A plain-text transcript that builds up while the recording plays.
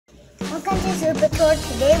Welcome to SuperToy.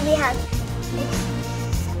 Today we have this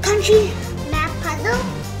country map puzzle,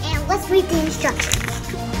 and let's read the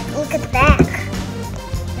instructions. Look at the back.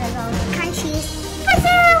 There's all the countries.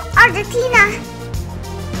 Brazil, Argentina.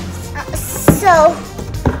 So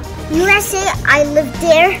USA, I live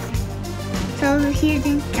there. So here's the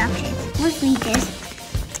instructions. Let's read this.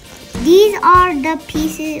 These are the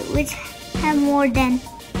pieces which have more than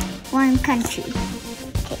one country.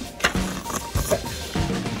 Okay. So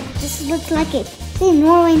this looks like it. See,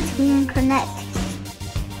 Norway and Sweden connect.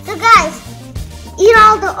 So guys, eat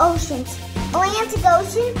all the oceans. Atlantic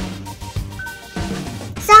Ocean,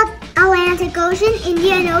 South Atlantic Ocean,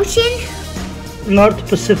 Indian Ocean, North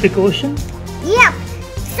Pacific Ocean. Yep.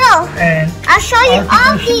 So And I'll show you Arctic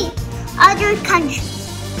all Ocean. the other countries.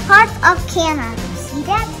 Parts of Canada. See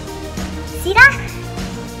that? See that?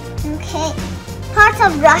 Okay. Parts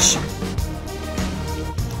of Russia.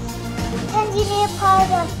 Tanzania, part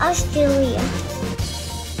of Australia.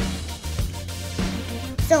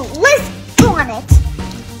 So let's go on it.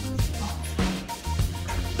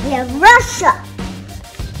 We have Russia.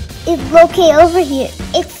 It's located over here.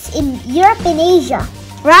 It's in Europe and Asia,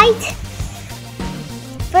 right?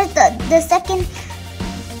 First, the second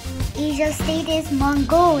Asia state is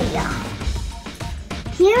Mongolia.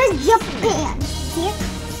 Here is Japan. See it?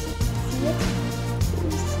 See it?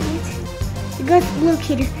 See it? It's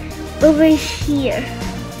located over here.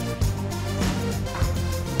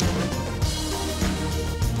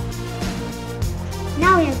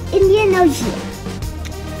 Now we have Indian Ocean.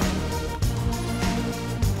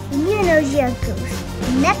 Indian Ocean goes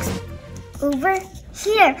next over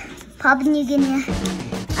here. Papua New Guinea,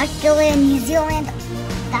 Australia, New Zealand.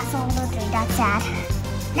 That's all the three. That's sad.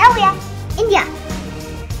 Now we have India.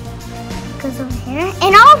 Goes over here.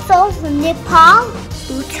 And also Nepal,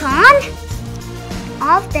 Bhutan.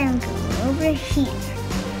 All of them go over here.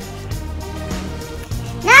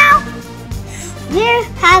 Now we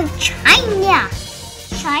have China.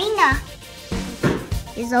 China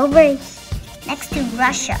is over next to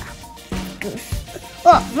Russia. Goose.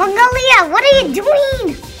 Oh, Mongolia, what are you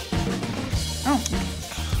doing? Oh.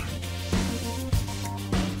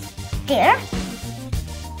 There.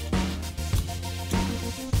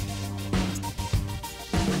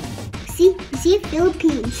 See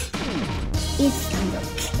Philippines. It's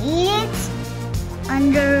located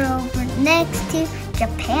over next to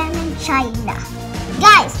Japan and China.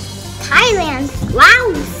 Guys, Thailand,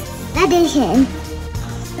 Laos, that is him.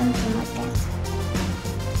 Something like that.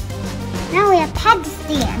 Now we have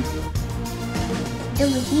Pakistan. It's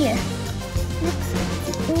over here. Next,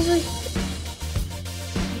 over here.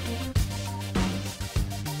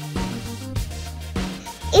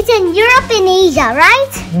 It's in Europe and Asia,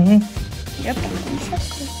 right? Mm-hmm. Europe and Asia.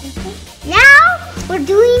 Now we're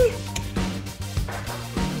doing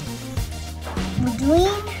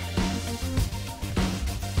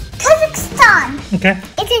Kazakhstan. Okay.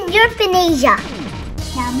 It's in Europe and Asia.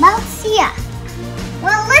 Now Malaysia.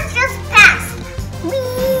 Well, let's just pass.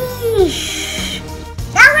 Whee!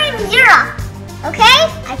 Now we're in Europe. Okay?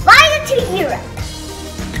 I fly it to Europe.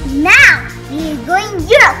 Now we're going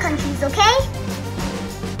Europe countries, okay?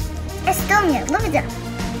 Estonia, look at that.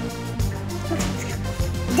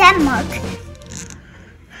 Denmark,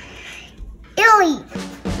 Italy,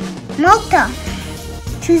 Malta,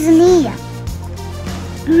 Tanzania,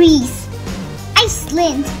 Greece,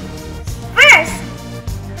 Iceland. First,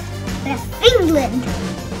 we have Finland.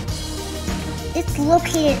 It's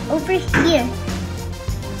located over here.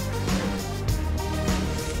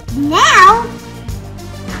 Now,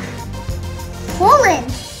 Poland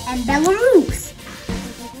and Belarus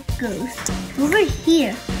goes over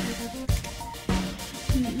here.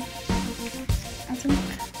 I think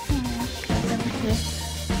goes over here.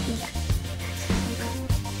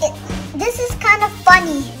 Yeah. This is kind of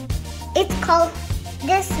funny.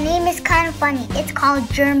 This name is kind of funny. It's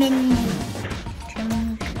called Germany.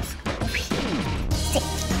 Germany goes over here.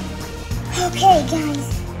 Okay, guys.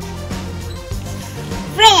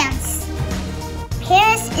 France.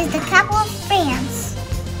 Paris is the capital of France.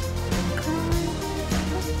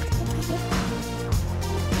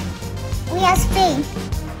 We have Spain.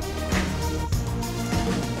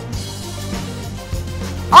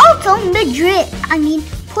 Also Madrid,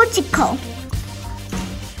 Portugal.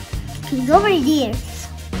 It's over there.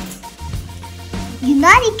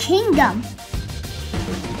 United Kingdom.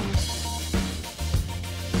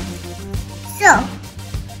 So,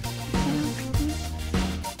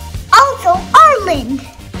 also Ireland.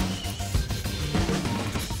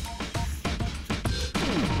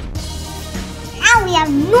 Now we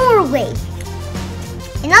have Norway.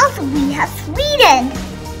 And also we have Sweden.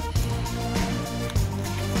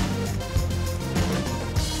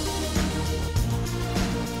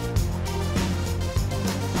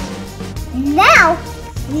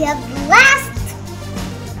 we have the last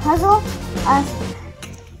puzzle of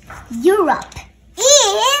Europe.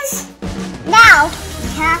 Is now we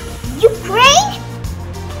have Ukraine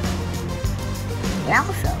and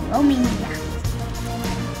also Romania.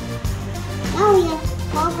 Now we have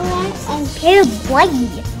Poland and Paraguay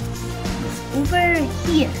over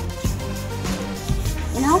here.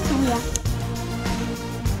 And also we have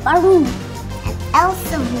Peru and El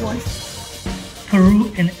Salvador. Peru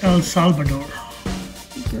and El Salvador.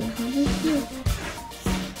 Go over here.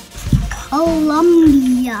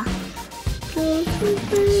 Colombia. Go over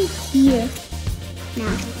here.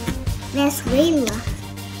 Now, Venezuela.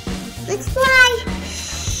 Let's fly.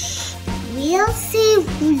 We'll see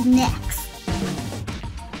who's next.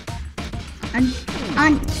 On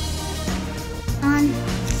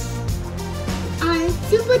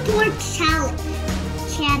SuperToy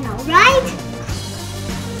channel, right?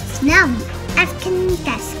 Now,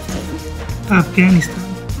 Afghanistan.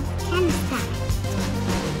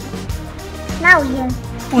 Now we have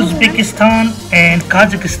Uzbekistan and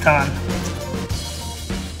Kazakhstan.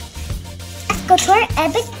 Let's go to our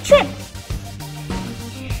epic trip.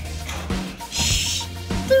 Shh.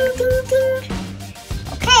 Ding, ding, ding.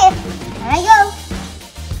 Okay, here I go.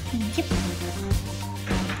 Yep.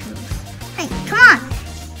 Hey, come on.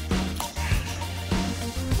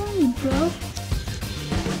 Hey, bro.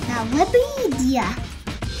 Now,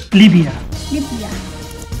 Libya.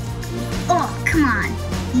 Oh, come on.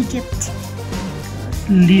 Egypt.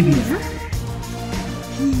 Libya.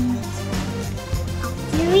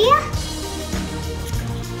 Algeria.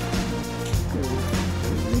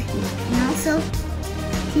 And also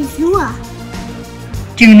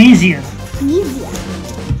Tunisia.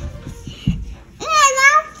 And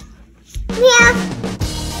now we have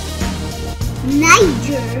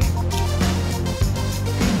Niger.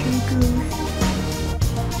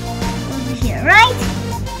 Over here, right?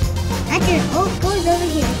 Niger goes over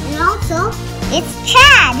here. And also it's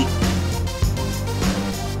Chad.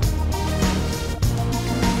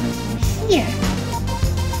 Here.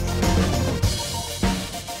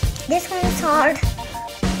 This one's hard.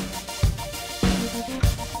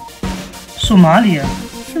 Somalia.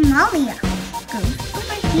 Goes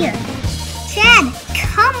over here. Chad,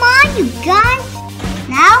 come on, you guys.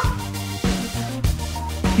 Now,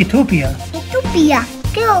 Ethiopia.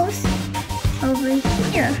 Goes over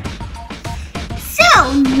here. So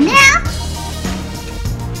now,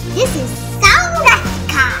 this is South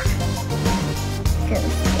Africa.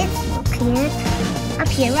 It's located up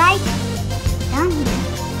here, right? Down here.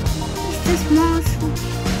 It's the smallest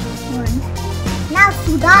one. Now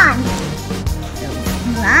Sudan.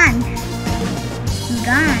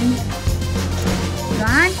 Sudan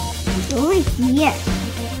is over here.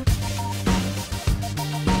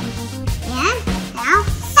 And now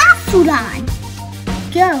South Sudan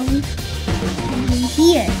goes over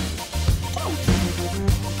here.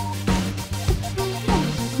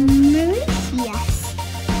 Mauritius.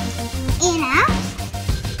 And now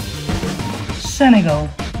Senegal.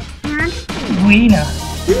 and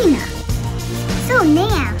Guinea. So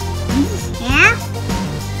now we have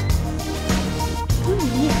over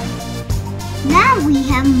here. Now we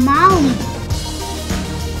have Mali.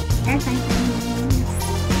 That's like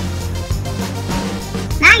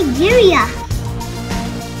Nigeria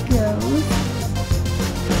goes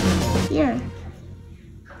here.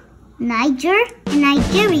 Niger and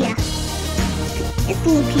Nigeria. It's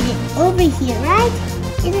located over here, right?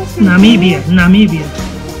 It is Namibia.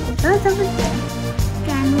 It goes over here.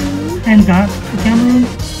 Cameroon. And Cameroon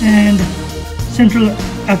and Central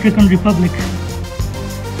African Republic.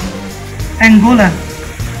 Angola.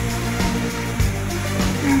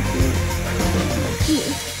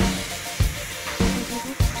 Here.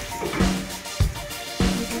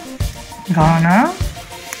 Ghana.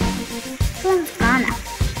 Where's Ghana?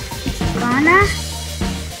 Ghana.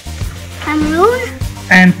 Cameroon.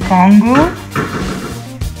 And Congo.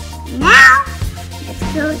 Now, let's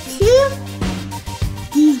go to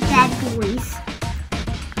these bad boys.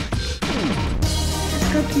 Let's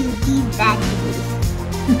go to these bad boys.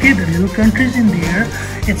 Okay, the little countries in there.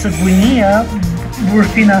 It's a Guinea,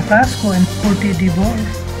 Burkina Faso, and Cote d'Ivoire.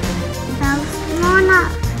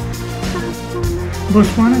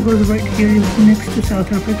 Botswana goes right here next to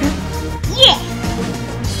South Africa. Yeah.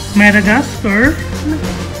 Madagascar.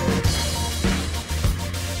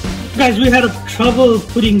 Guys, we had trouble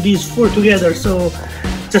putting these four together, so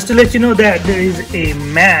just to let you know that there is a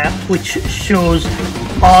map which shows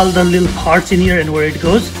all the little parts in here and where it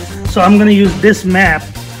goes. So I'm gonna use this map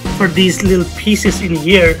for these little pieces in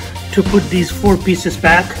here to put these four pieces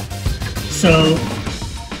back. So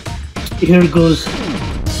here goes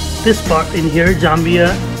this part in here,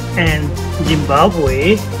 Zambia and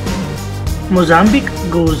Zimbabwe. Mozambique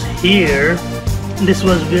goes here. This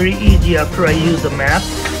was very easy after I used the map.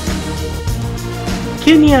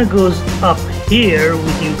 Kenya goes up here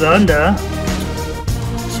with Uganda.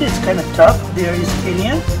 See, it's kind of tough. There is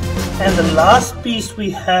Kenya. And the last piece we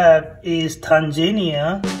have is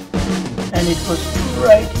Tanzania. And it was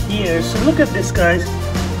right here. So look at this, guys.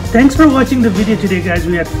 Thanks for watching the video today, guys.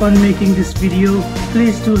 We had fun making this video.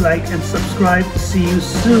 Please do like and subscribe. See you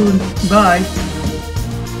soon. Bye.